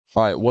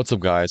Alright, what's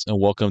up guys,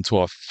 and welcome to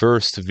our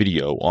first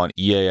video on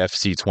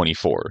EAFC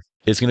 24.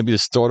 It's going to be the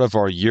start of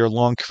our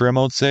year-long career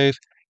mode save,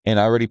 and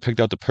I already picked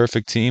out the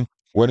perfect team.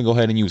 We're going to go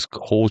ahead and use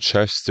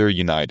Colchester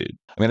United.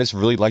 I just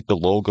really like the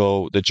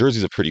logo. The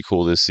jerseys are pretty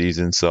cool this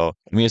season, so,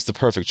 it's the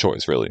perfect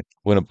choice, really.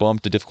 We're going to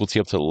bump the difficulty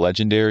up to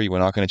Legendary. We're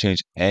not going to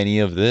change any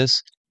of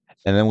this,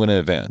 and then we're going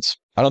to advance.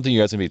 I don't think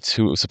you guys are going to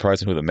be too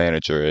surprised who the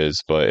manager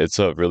is, but it's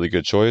a really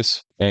good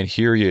choice. And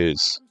here he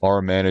is,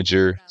 our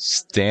manager,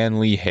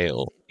 Stanley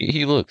Hale.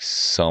 He looks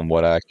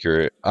somewhat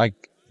accurate. I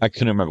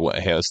couldn't remember what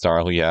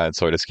hairstyle he had,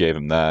 so I just gave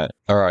him that.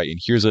 All right, and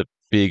here's a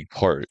big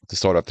part to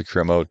start off the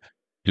career mode.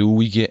 Do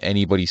we get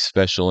anybody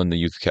special in the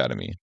youth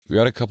academy? We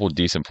got a couple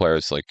decent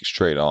players, like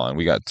straight on.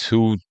 We got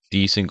two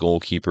decent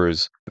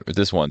goalkeepers.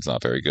 This one's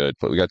not very good,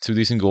 but we got two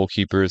decent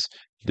goalkeepers.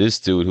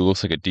 This dude who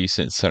looks like a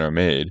decent center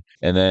mid,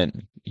 and then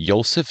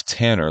Josef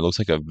Tanner looks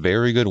like a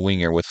very good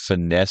winger with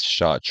finesse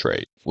shot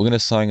trait. We're gonna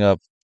sign up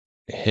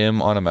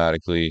him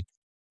automatically,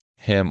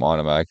 and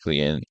I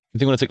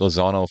think I'm gonna take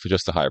Lozano for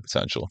just the higher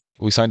potential.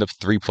 We signed up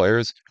 3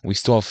 players. We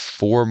still have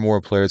 4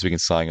 more players we can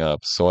sign up,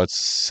 so that's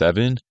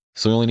 7.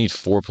 So we only need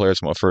 4 players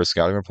from our first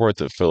scouting report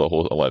to fill a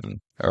whole 11.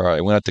 All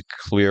right, we're gonna have to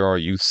clear our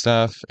youth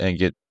staff and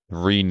get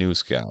 3 new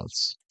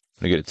scouts.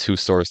 I'm gonna get a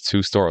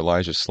 2-star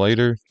Elijah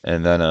Slater,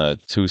 and then a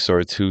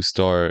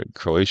 2-star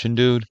Croatian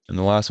dude, and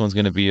the last one's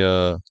gonna be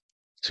a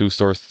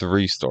 2-star,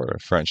 3-star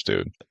French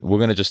dude. We're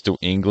gonna just do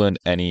England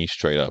any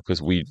straight up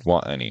because we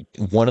want any.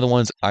 One of the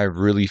ones I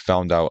really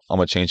found out, I'm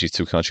gonna change these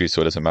 2 countries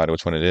so it doesn't matter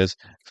which one it is.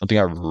 Something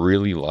I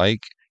really like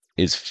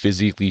is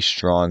physically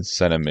strong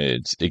center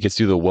mids. It gets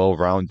you the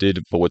well-rounded,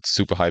 but with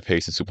super high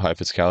pace and super high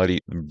physicality,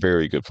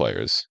 very good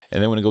players.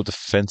 And then we're gonna go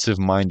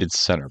defensive-minded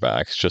center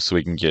backs, just so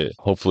we can get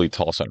hopefully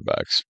tall center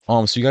backs.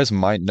 So you guys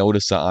might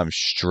notice that I'm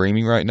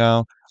streaming right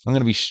now. I'm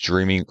going to be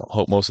streaming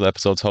most of the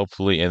episodes,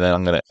 hopefully, and then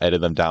I'm going to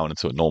edit them down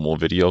into a normal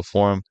video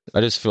form.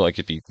 I just feel like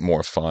it'd be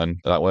more fun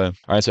that way. All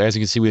right, so as you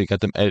can see, we got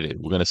them edited.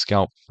 We're going to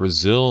scout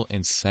Brazil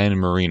and San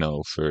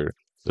Marino for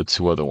the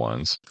 2 other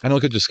ones. I know I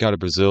could just scout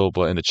Brazil,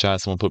 but in the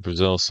chat, someone put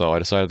Brazil, so I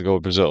decided to go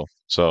with Brazil.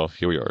 So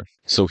here we are.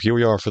 So here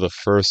we are for the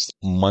first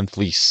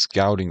monthly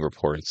scouting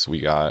reports we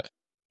got.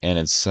 And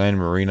in San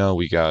Marino,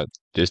 we got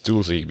this dude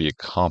looks like he could be a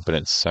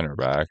competent center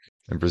back.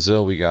 In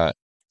Brazil, we got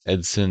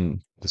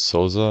Edson de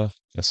Souza.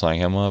 Let's sign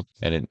him up.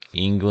 And in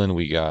England,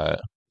 we got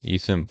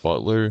Ethan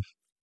Butler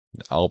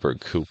and Albert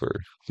Cooper.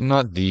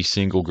 Not the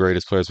single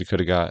greatest players we could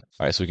have got.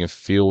 All right, so we can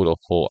field a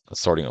full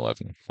starting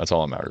 11. That's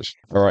all that matters.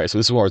 All right, so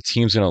this is what our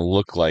team's going to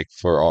look like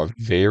for our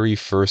very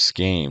first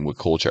game with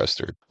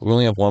Colchester. We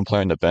only have 1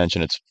 player on the bench,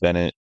 and it's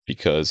Bennett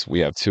because we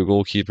have 2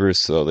 goalkeepers,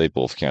 so they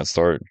both can't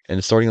start. And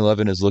the starting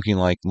 11 is looking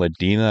like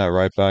Medina at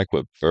right back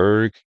with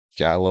Berg,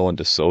 Gallo, and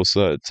De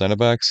Sosa at center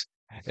backs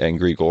and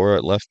Grigor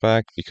at left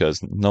back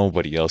because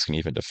nobody else can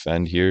even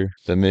defend here.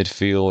 The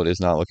midfield is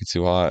not looking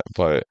too hot,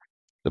 but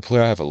the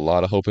player I have a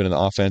lot of hope in the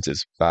offense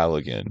is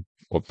Balogun,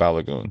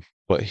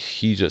 but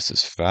he just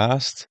is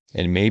fast,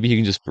 and maybe he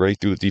can just break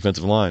through the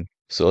defensive line.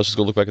 So let's just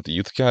go look back at the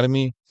youth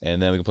academy,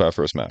 and then we can play our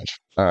first match.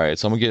 All right,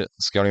 so I'm gonna get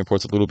scouting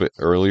reports a little bit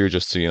earlier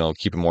just to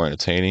keep it more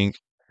entertaining.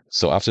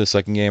 So after the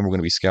second game, we're going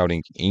to be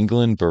scouting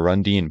England,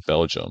 Burundi, and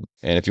Belgium.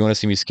 And if you want to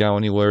see me scout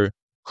anywhere,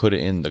 put it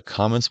in the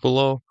comments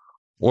below,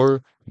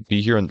 or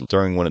be here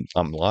during when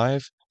I'm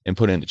live and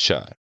put it in the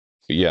chat.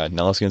 But yeah,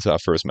 now let's get into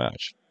that first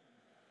match.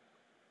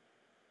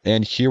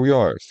 And here we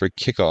are for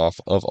kickoff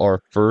of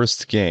our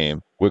first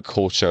game with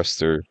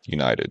Colchester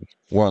United.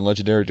 We're on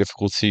legendary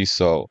difficulty,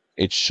 so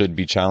it should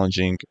be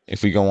challenging.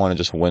 If we go on and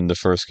just win the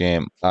first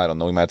game, I don't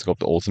know, we might have to go up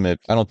to ultimate.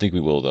 I don't think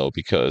we will though,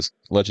 because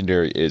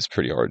legendary is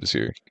pretty hard this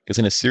year. Because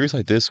in a series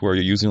like this where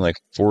you're using like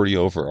 40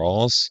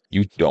 overalls,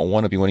 you don't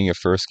want to be winning your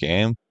first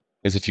game.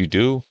 Because if you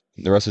do,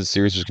 the rest of the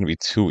series is just going to be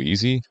too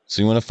easy.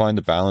 So you want to find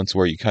the balance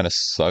where you kind of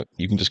suck.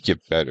 You can just get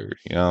better.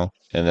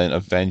 And then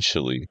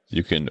eventually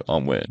you can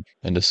win.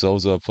 And De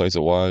Souza plays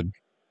it wide,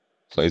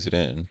 plays it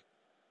in.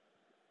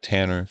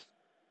 Tanner,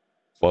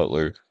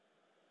 Butler,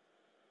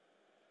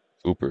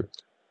 Cooper.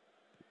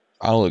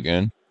 Out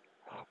again.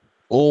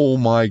 Oh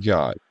my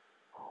God.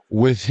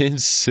 Within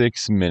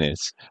 6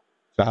 minutes,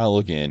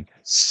 Balogun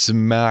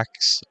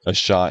smacks a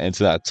shot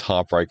into that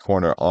top right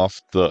corner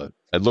off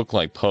it looked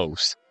like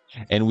post.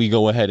 And we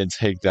go ahead and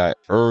take that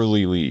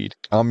early lead.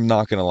 I'm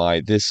not going to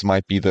lie, this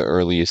might be the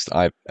earliest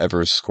I've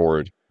ever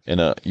scored in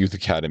a Youth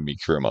Academy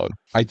career mode.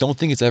 I don't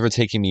think it's ever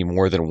taken me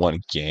more than 1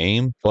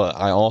 game, but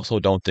I also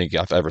don't think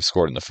I've ever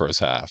scored in the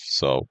first half.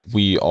 So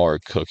we are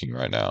cooking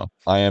right now.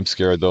 I am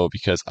scared though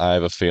because I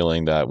have a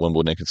feeling that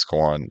Wimbledon can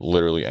score on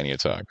literally any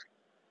attack.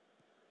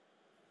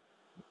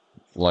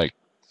 Like,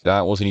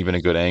 that wasn't even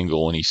a good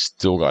angle, and he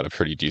still got a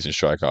pretty decent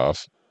strike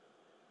off.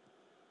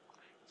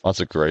 That's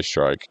a great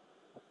strike.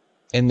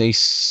 And they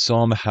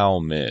somehow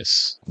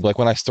miss. Like,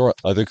 when I start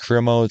other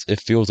career modes,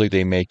 it feels like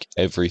they make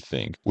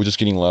everything. We're just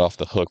getting let off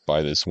the hook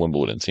by this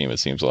Wimbledon team, it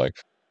seems like.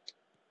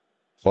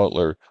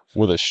 Butler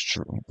with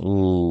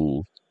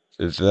Ooh.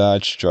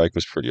 That strike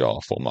was pretty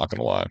awful, I'm not going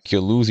to lie. You're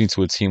losing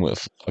to a team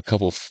with a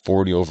couple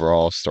 40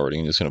 overall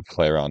starting and just going to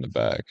play around the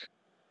back.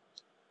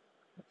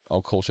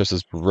 Oh,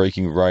 Colchester's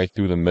breaking right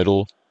through the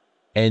middle,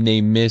 and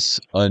they miss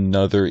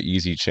another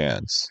easy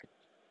chance.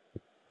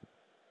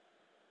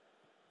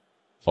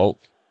 Oh,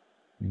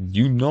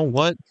 you know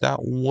what? That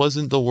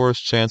wasn't the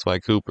worst chance by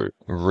Cooper.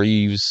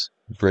 Reeves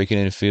breaking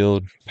in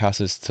field,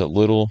 passes to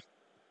Little,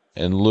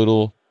 and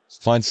Little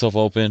finds himself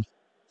open.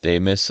 They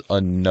miss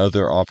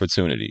another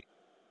opportunity.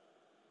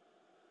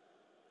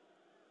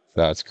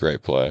 That's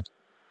great play.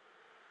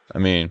 I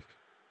mean,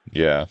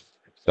 yeah,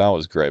 that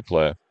was great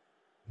play.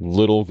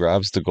 Little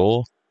grabs the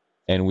goal,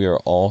 and we are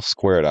all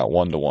squared at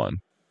 1-1.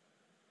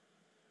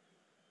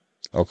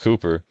 Oh,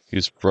 Cooper, he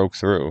just broke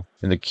through,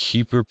 and the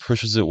keeper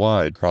pushes it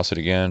wide. Cross it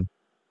again.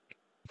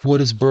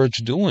 What is Burge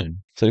doing?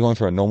 Instead of going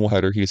for a normal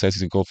header, he decides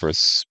he's going to go for a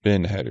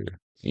spin header.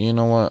 You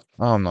know what?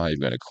 I'm not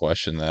even going to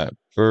question that.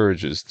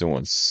 Burge is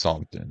doing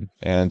something.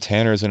 And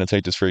Tanner is going to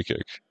take this free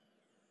kick.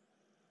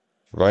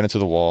 Right into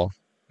the wall.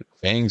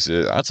 Bangs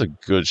it. That's a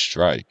good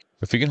strike.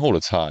 If he can hold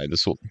a tie,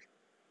 this will...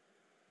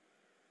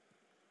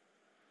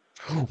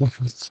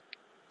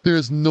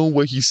 There's no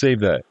way he saved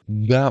that.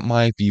 That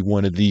might be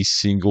one of the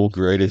single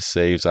greatest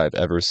saves I've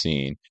ever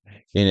seen.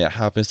 And it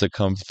happens to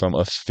come from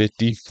a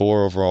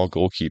 54 overall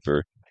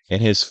goalkeeper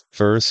in his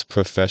first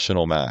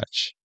professional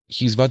match.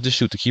 He's about to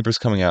shoot, the keeper's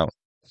coming out,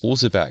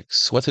 pulls it back,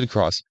 sweats it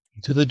across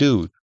to the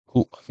dude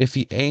who, if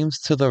he aims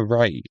to the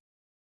right,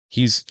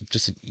 he's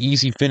just an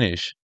easy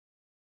finish.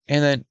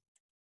 And then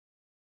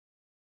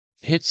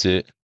hits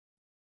it.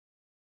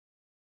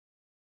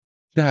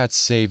 That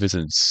save is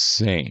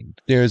insane.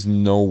 There's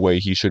no way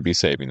he should be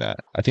saving that.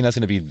 I think that's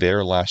going to be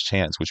their last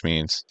chance, which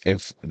means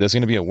if there's going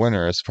to be a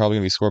winner, it's probably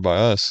going to be scored by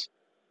us.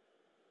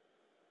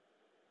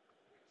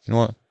 You know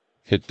what?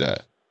 Hit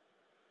that.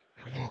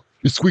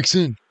 It squeaks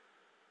in.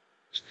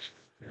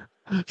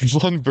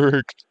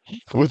 Lundberg,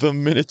 with a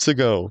minute to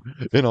go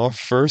in our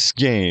first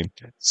game,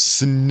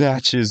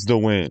 snatches the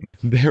win.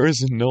 There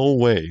is no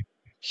way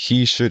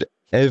he should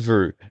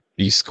ever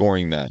be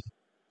scoring that.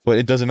 But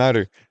it doesn't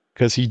matter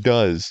because he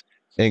does.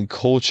 And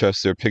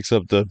Colchester picks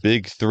up the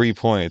big 3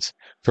 points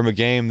from a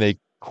game they,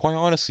 quite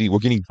honestly, were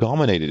getting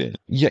dominated in.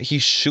 Yet he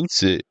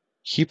shoots it,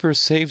 keeper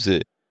saves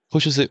it,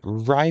 pushes it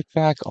right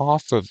back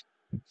off of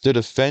the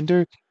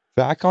defender,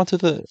 back onto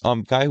the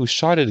guy who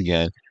shot it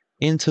again,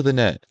 into the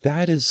net.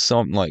 That is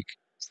some like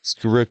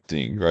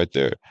scripting right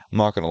there. I'm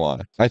not gonna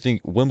lie. I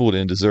think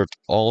Wimbledon deserved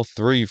all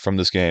three from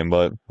this game,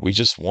 but we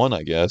just won,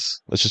 I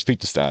guess. Let's just peek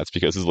the stats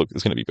because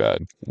it's gonna be bad.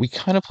 We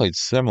kind of played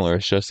similar,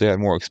 it's just they had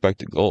more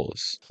expected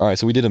goals. All right,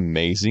 so we did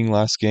amazing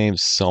last game,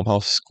 somehow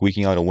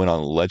squeaking out a win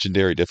on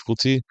legendary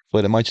difficulty,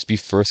 but it might just be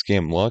first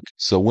game luck.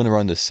 So we're gonna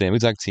run the same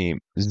exact team,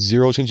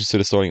 zero changes to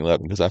the starting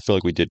 11 because I feel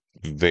like we did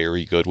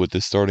very good with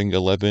this starting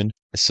 11.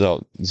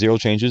 So zero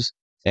changes,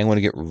 and we're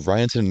gonna get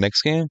right into the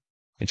next game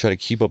and try to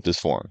keep up this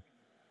form.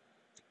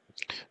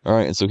 All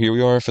right, and so here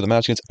we are for the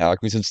match against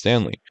Accrington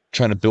Stanley,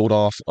 trying to build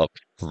off a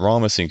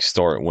promising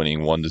start,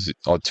 winning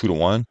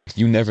 2-1.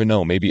 You never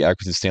know, maybe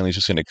Accrington Stanley's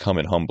just going to come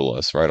and humble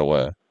us right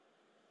away.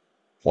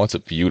 Well, that's a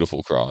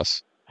beautiful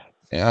cross,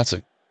 and that's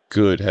a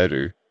good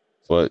header,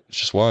 but it's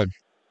just wide.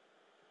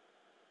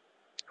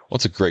 Well,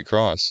 that's a great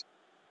cross.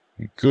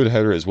 Good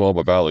header as well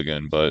by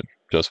Balogun, but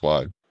just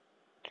wide.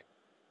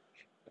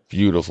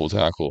 Beautiful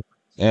tackle,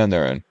 and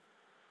they're in.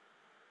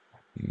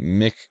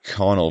 Mick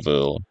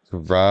Connellville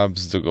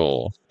grabs the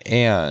goal,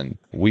 and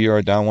we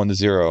are down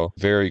 1-0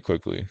 very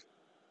quickly.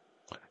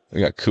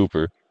 We got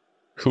Cooper.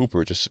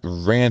 Cooper just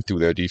ran through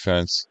their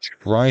defense,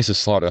 tries to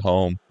slot it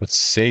home, but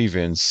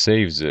Savin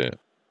saves it.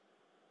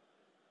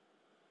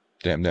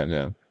 Damn.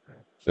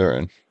 They're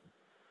in.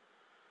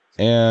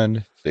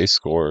 And they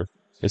score.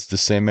 It's the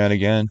same man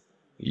again.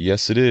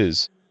 Yes, it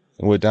is.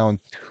 And we're down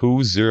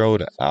 2-0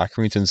 to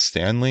Accrington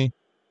Stanley.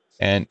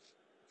 And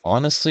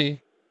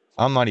honestly,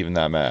 I'm not even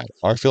that mad.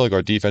 I feel like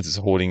our defense is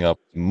holding up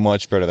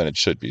much better than it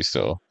should be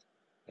still.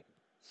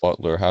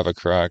 Butler have a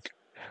crack.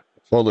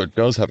 Butler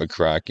does have a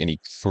crack, and he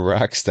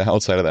cracks the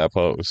outside of that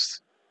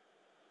post.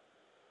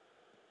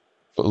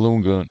 But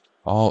Lungun,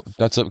 oh,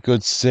 that's a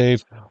good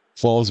save.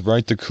 Falls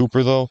right to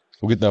Cooper, though.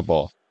 We'll get that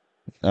ball.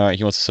 All right,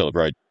 he wants to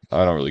celebrate.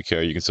 I don't really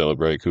care. You can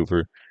celebrate,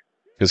 Cooper.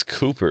 Because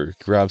Cooper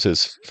grabs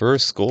his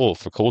first goal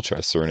for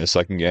Colchester in his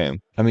second game.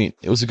 I mean,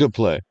 it was a good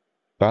play.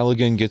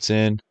 Balogun gets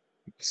in.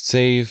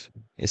 Save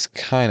is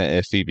kind of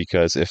iffy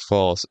because it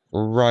falls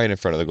right in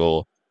front of the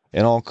goal.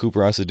 And all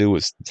Cooper has to do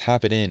is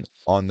tap it in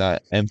on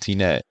that empty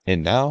net.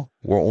 And now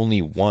we're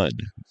only one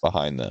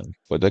behind them.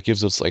 But that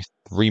gives us like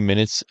 3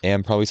 minutes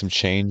and probably some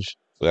change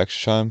with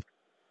extra time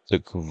to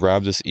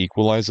grab this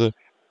equalizer.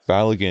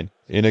 Balogun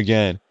in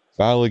again.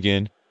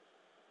 Balogun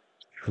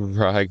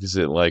drags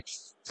it like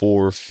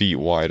 4 feet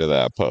wide of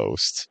that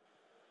post.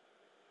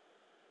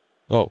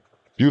 Oh,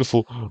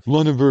 beautiful.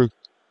 Lundenberg.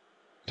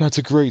 That's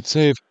a great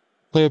save.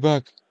 Play it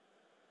back.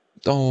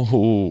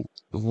 Oh,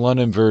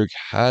 Lundenberg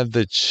had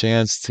the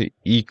chance to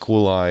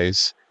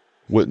equalize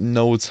with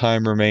no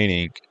time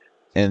remaining,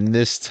 and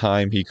this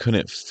time he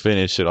couldn't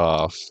finish it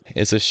off.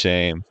 It's a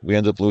shame. We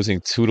end up losing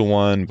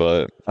 2-1,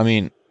 but I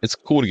mean, it's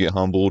cool to get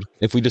humbled.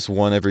 If we just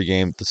won every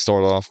game to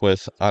start off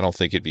with, I don't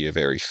think it'd be a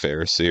very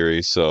fair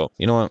series. So,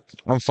 you know what?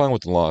 I'm fine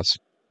with the loss.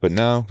 But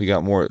now we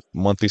got more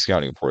monthly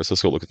scouting reports.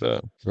 Let's go look at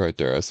that. Right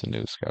there, that's the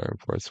new scouting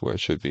reports where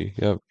it should be.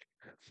 Yep.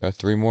 Got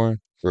three more.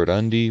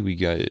 Verdundi, we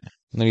got it.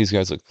 None of these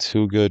guys look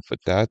too good, but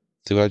that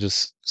dude I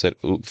just said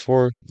oop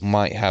for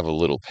might have a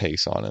little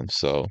pace on him.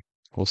 So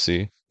we'll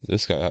see.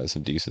 This guy has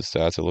some decent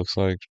stats, it looks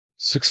like.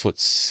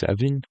 6'7",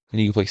 and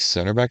he can play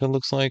center back, it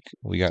looks like.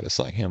 We got to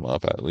sign him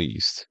up at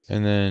least.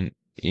 And then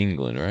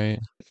England, right?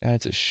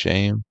 That's a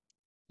shame.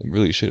 It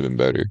really should have been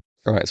better.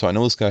 All right, so I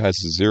know this guy has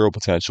zero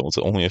potential. It's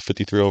only a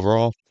 53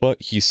 overall, but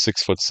he's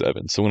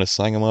 6'7". So I'm gonna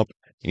sign him up,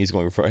 and he's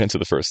going right into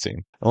the first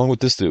team, along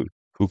with this dude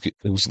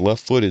who's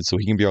left-footed, so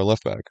he can be our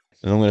left back.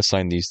 And I'm gonna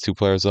sign these two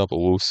players up,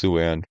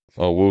 Owusu and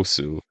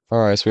Owusu. All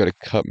right, so we had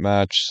a cup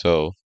match,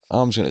 so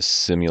I'm just gonna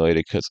simulate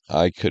it because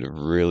I could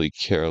really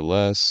care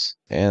less.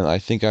 And I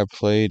think I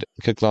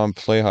clicked on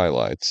play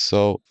highlights,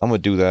 so I'm gonna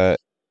do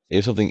that.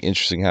 If something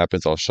interesting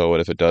happens, I'll show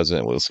it. If it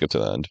doesn't, we'll skip to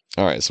the end.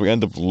 All right, so we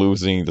end up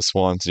losing the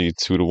Swansea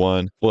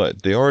 2-1,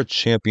 but they are a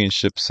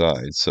championship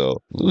side, so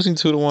losing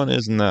 2-1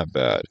 isn't that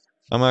bad.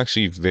 I'm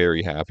actually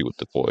very happy with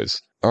the boys.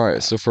 All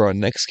right, so for our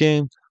next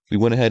game, we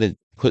went ahead and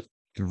put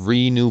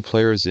three new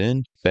players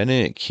in.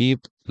 Bennett,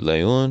 Keep,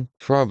 Leon,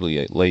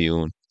 probably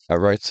Leon at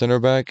right center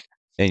back,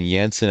 and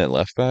Janssen at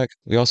left back.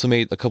 We also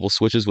made a couple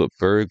switches with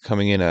Berg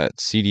coming in at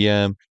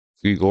CDM,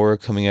 Grigor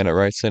coming in at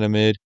right center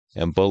mid,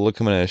 and Butler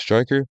coming in as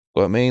striker.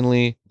 But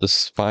mainly, the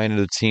spine of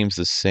the team's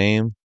the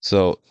same.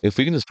 So if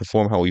we can just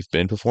perform how we've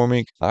been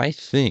performing, I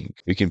think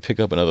we can pick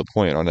up another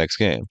point in our next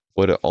game.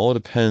 But it all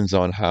depends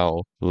on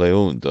how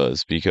Leon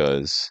does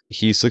because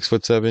he's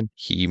 6'7".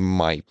 He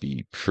might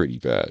be pretty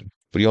bad.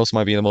 But he also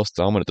might be the most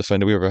dominant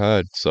defender we ever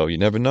had. So you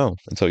never know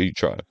until you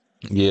try.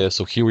 Yeah,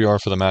 so here we are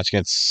for the match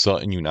against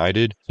Sutton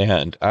United.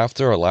 And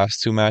after our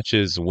last two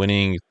matches,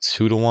 winning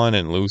 2-1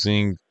 and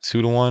losing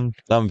 2-1,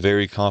 I'm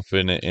very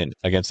confident in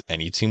against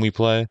any team we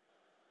play.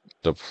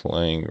 They're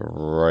playing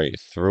right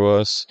through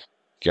us.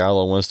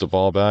 Gallo wins the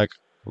ball back,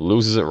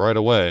 loses it right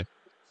away.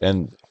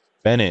 And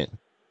Bennett,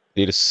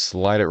 they just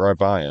slide it right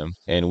by him.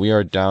 And we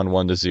are down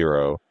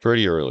 1-0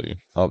 pretty early.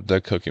 Oh, they're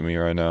cooking me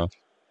right now.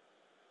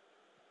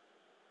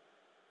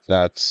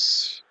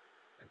 That's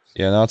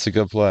Yeah, that's a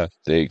good play.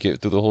 They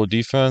get through the whole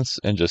defense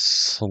and just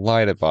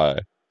slide it by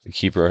the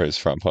keeper at his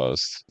front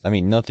post. I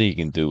mean, nothing he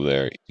can do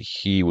there.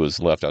 He was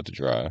left out to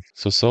dry.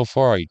 So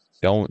far, I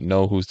don't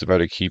know who's the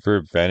better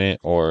keeper, Bennett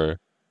or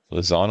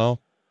Lozano,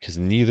 because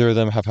neither of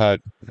them have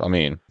had, I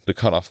mean, to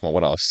cut off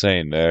what I was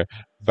saying there,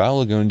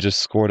 Balogun just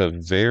scored a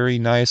very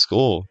nice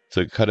goal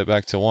to cut it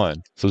back to 1.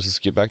 So let's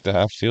just get back to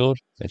half field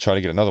and try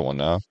to get another one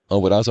now.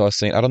 Oh, but as I was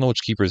saying, I don't know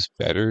which keeper is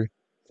better.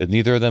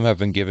 Neither of them have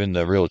been given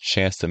the real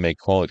chance to make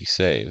quality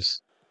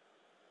saves.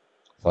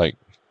 Like,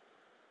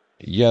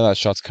 yeah, that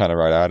shot's kind of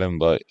right at him,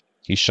 but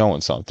he's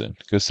showing something.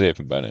 Good save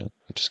from Bennett.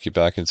 Just get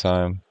back in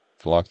time,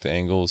 block the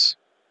angles.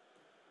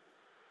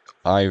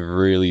 I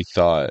really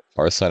thought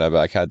our center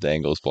back had the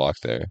angles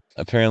blocked there.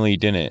 Apparently he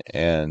didn't,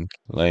 and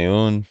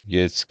Leon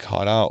gets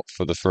caught out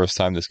for the first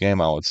time this game,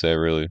 I would say,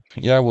 really.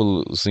 Yeah, we're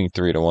losing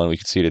 3-1. We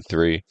conceded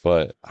 3,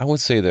 but I would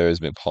say there has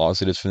been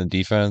positives from the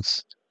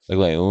defense. Like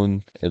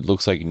Leon, it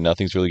looks like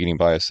nothing's really getting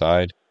by his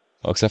side,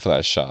 well, except for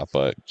that shot,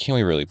 but can't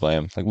we really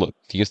blame him? Like, look,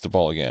 he gets the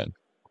ball again.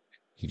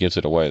 He gives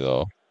it away,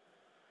 though.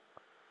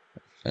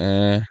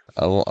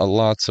 A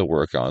lot to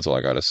work on is all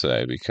I gotta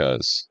say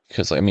because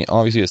I mean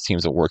obviously this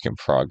team's a work in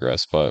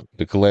progress, but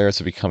the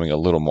glares are becoming a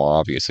little more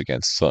obvious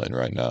against Sutton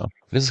right now.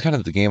 This is kind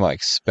of the game I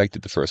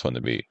expected the first one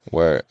to be,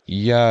 where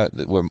yeah,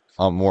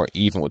 I'm more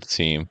even with the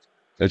team.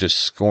 They're just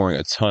scoring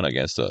a ton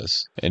against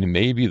us, and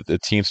maybe the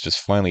team's just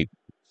finally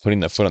putting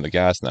their foot on the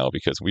gas now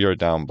because we are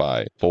down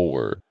by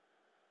 4.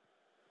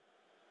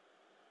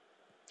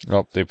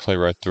 Oh, they play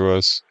right through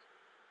us.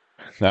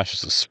 That's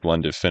just a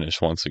splendid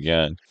finish once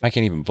again. I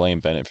can't even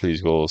blame Bennett for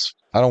these goals.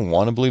 I don't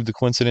want to believe the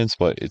coincidence,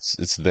 but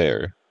it's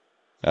there.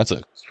 That's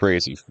a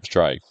crazy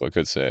strike, but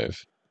good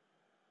save.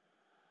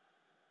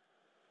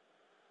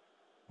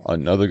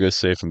 Another good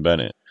save from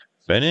Bennett.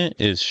 Bennett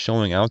is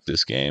showing out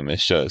this game.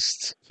 It's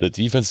just the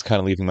defense is kind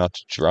of leaving him out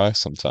to dry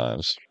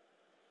sometimes.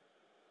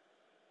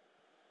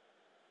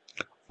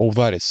 Oh,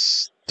 that is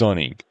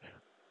stunning.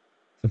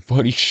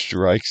 But he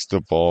strikes the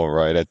ball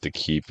right at the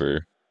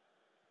keeper.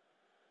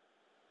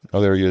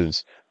 Oh, there he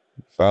is.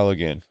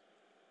 Balogun.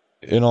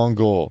 In on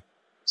goal.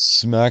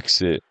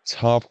 Smacks it.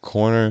 Top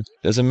corner.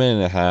 There's a minute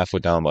and a half. We're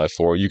down by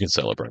 4. You can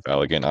celebrate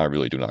Balogun. I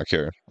really do not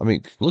care. I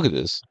mean, look at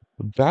this.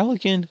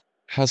 Balogun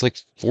has like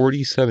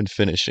 47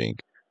 finishing.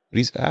 But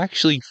he's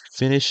actually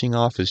finishing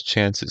off his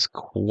chances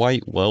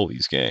quite well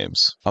these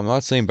games. I'm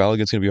not saying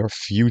Balogun's going to be our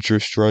future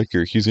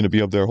striker. He's going to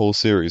be up there whole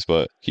series,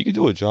 but he could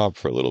do a job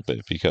for a little bit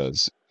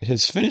because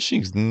his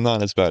finishing's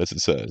not as bad as it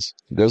says.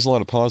 There's a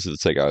lot of positives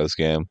to take out of this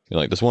game.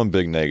 Like there's one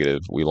big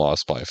negative, we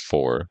lost by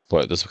 4,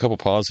 but there's a couple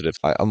positives.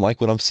 I'm like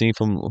what I'm seeing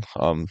from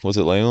was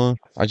it Leon?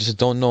 I just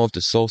don't know if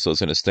the Sosa is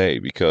gonna stay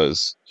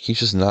because he's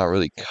just not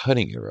really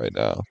cutting it right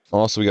now.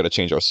 Also, we got to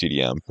change our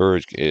CDM.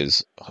 Berg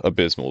is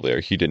abysmal there.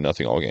 He did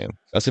nothing all game.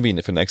 That's gonna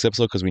be for next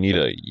episode because we need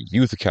a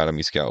youth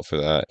academy scout for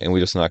that, and we're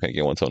just not gonna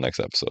get one until next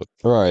episode.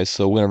 All right,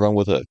 so we're gonna run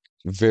with a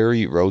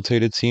very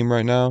rotated team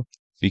right now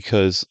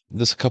because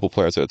there's a couple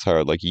players that are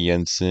tired, like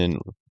Jensen,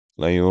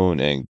 Leon,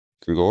 and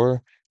Grigor,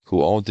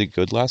 who all did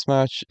good last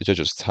match. They're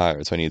just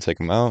tired, so I need to take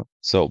them out.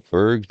 So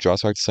Berg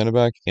drops back to center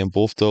back, and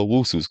both the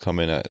Wusus come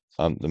in at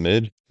the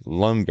mid.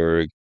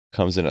 Lundberg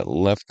comes in at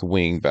left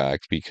wing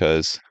back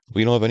because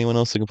we don't have anyone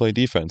else that can play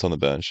defense on the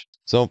bench.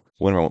 So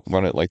we're gonna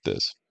run it like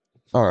this.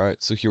 All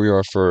right, so here we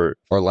are for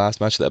our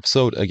last match of the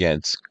episode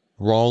against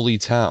Crawley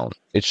Town.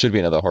 It should be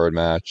another hard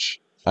match.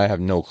 I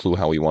have no clue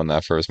how we won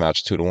that first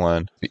match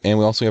 2-1. And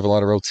we also have a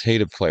lot of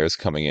rotated players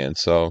coming in,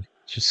 so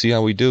just see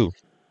how we do.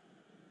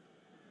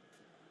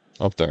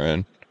 Up there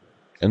in.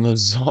 And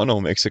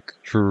Lozano makes a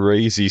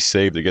crazy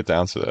save to get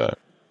down to that.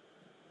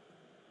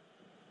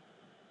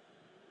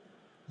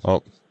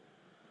 Oh.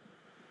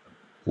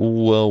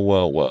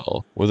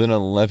 Well. Within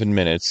 11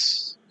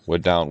 minutes, we're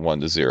down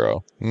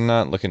 1-0.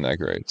 Not looking that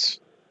great.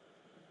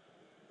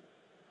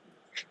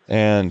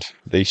 And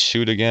they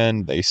shoot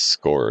again, they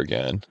score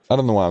again. I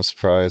don't know why I'm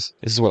surprised.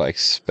 This is what I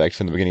expect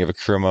from the beginning of a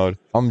career mode.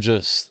 I'm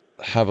just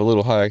have a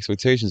little high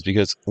expectations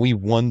because we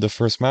won the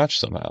first match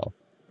somehow.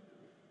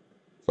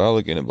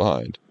 Balogun in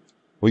behind.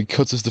 We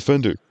cuts his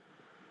defender.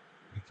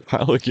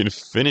 Balogun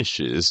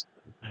finishes,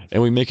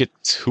 and we make it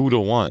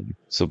 2-1.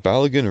 So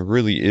Balogun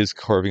really is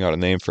carving out a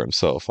name for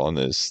himself on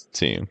this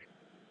team.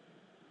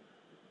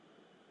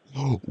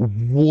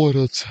 What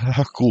a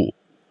tackle!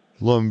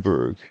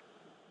 Lundberg.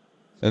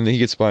 And then he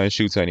gets by and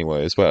shoots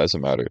anyways, but it doesn't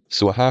matter.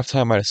 So at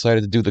halftime, I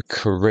decided to do the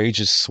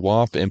courageous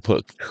swap and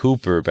put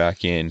Cooper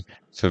back in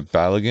for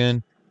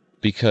Balogun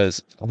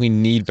because we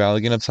need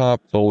Balogun up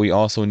top, but we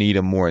also need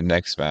him more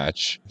next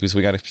match because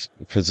we got to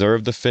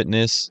preserve the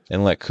fitness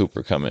and let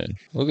Cooper come in.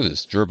 Look at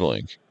this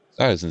dribbling.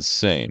 That is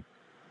insane.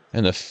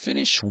 And the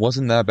finish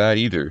wasn't that bad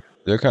either.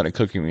 They're kind of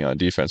cooking me on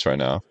defense right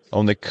now. Oh,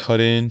 and they cut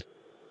in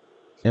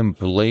and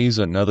blaze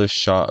another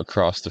shot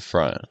across the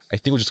front. I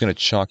think we're just going to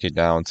chalk it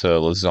down to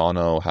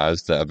Lozano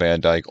has the Van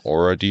Dijk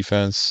aura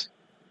defense.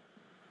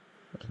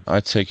 I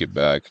take it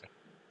back.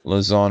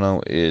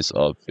 Lozano is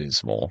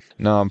abysmal.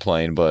 Now I'm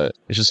playing, but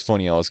it's just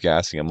funny I was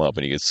gassing him up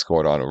and he gets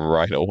scored on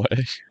right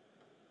away.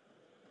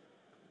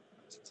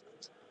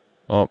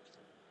 Oh.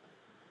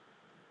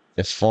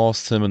 It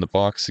falls to him in the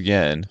box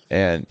again,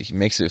 and he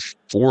makes it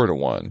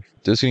 4-1.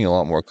 There's getting a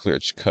lot more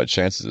clear-cut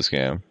chances this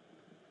game.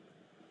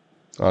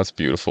 Oh, that's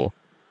beautiful.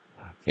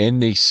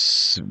 And they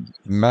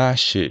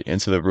smash it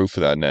into the roof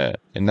of that net.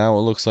 And now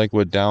it looks like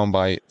we're down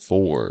by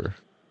 4.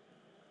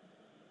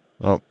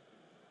 Oh,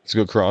 it's a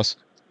good cross.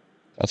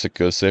 That's a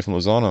good save from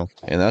Lozano.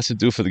 And that's to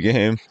do for the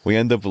game. We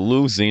end up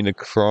losing to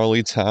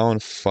Crawley Town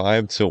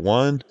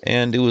 5-1.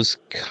 And it was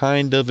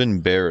kind of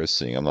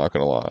embarrassing, I'm not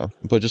going to lie.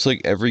 But just like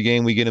every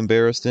game we get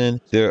embarrassed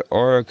in, there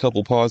are a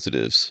couple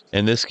positives.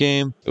 In this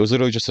game, it was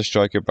literally just a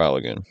striker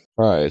Balogun.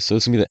 Alright, so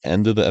this is going to be the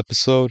end of the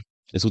episode.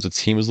 This is what the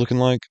team is looking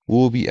like.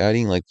 We'll be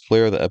adding like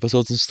player of the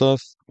episodes and stuff.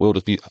 I'll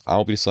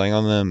be deciding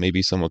on them.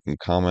 Maybe someone can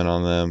comment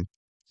on them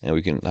and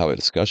we can have a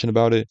discussion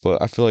about it.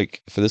 But I feel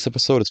like for this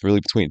episode, it's really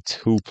between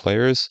 2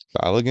 players,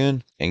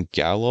 Balogun and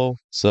Gallo.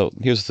 So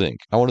here's the thing.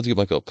 I want to give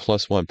like a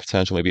 +1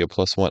 potential, maybe a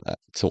 +1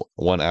 to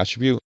 1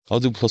 attribute. I'll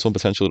do +1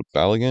 potential to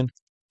Balogun.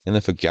 And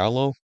then for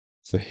Gallo,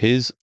 for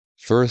his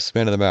first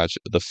man of the match,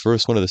 the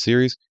first one of the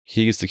series,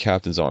 he gets the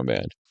captain's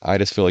armband. I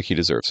just feel like he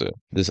deserves it.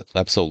 This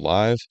episode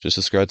live, just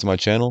subscribe to my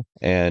channel,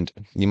 and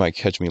you might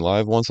catch me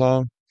live one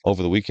time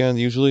over the weekend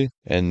usually.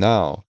 And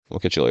now, we'll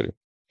catch you later.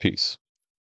 Peace.